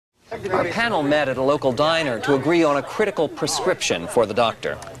A panel met at a local diner to agree on a critical prescription for the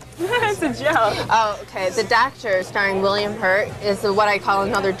doctor. That's a joke. Oh, okay. The Doctor, starring William Hurt, is what I call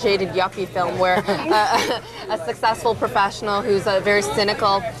another jaded yuppie film where a successful professional who's very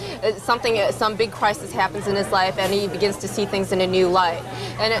cynical, some big crisis happens in his life and he begins to see things in a new light.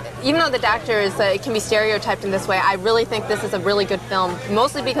 And even though The Doctor can be stereotyped in this way, I really think this is a really good film,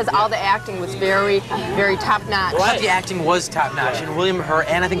 mostly because all the acting was very, very top-notch. I thought the acting was top-notch, and William Hurt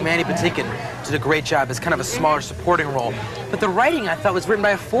and I think Mandy Patinkin did a great job as kind of a smaller supporting role. But the writing, I thought, was written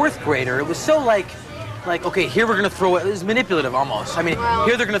by a fourth grader. It was so like, okay, here we're going to throw it. It was manipulative almost. I mean,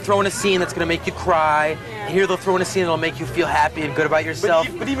 here they're going to throw in a scene that's going to make you cry. And here they'll throw in a scene that'll make you feel happy and good about yourself.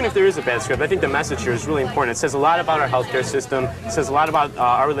 But even if there is a bad script, I think the message here is really important. It says a lot about our healthcare system. It says a lot about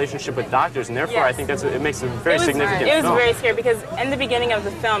our relationship with doctors, and therefore I think it makes it a very significant film. It was very scary because in the beginning of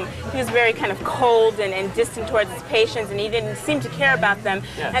the film, he was very kind of cold and distant towards his patients, and he didn't seem to care about them.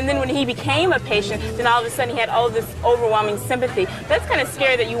 Yeah. And then when he became a patient, then all of a sudden he had all this overwhelming sympathy. That's kind of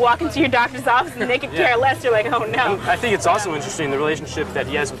scary that you walk into your doctor's office and they could care less. You're like, oh no. And I think it's also interesting the relationship that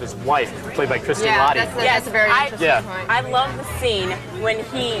he has with his wife, played by Kristen Lottie. That's a very interesting point. I love the scene when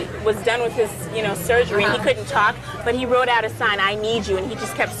he was done with his, surgery and he couldn't talk, but he wrote out a sign, "I need you," and he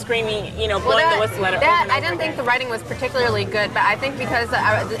just kept screaming, blowing the whistle at it. I didn't think the writing was particularly good, but I think because the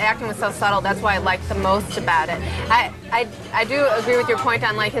acting was so subtle, that's why I liked the most about it. I do agree with your point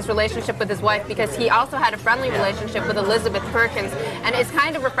on his relationship with his wife, because he also had a friendly relationship with Elizabeth Perkins, and it's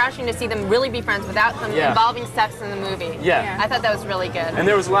kind of refreshing to see them really be friends without them involving sex in the movie. Yeah. I thought that was really good. And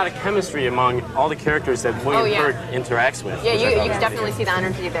there was a lot of chemistry among all the characters that William Hurt interacts with. Yeah, you can definitely see the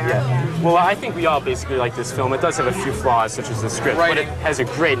energy there. Yeah. Well, I think we all basically like this film. It does have a few flaws, such as the script, but it has a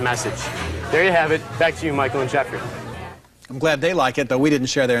great message. There you have it. Back to you, Michael and Jeffrey. I'm glad they like it, though we didn't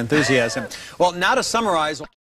share their enthusiasm. Well, now to summarize...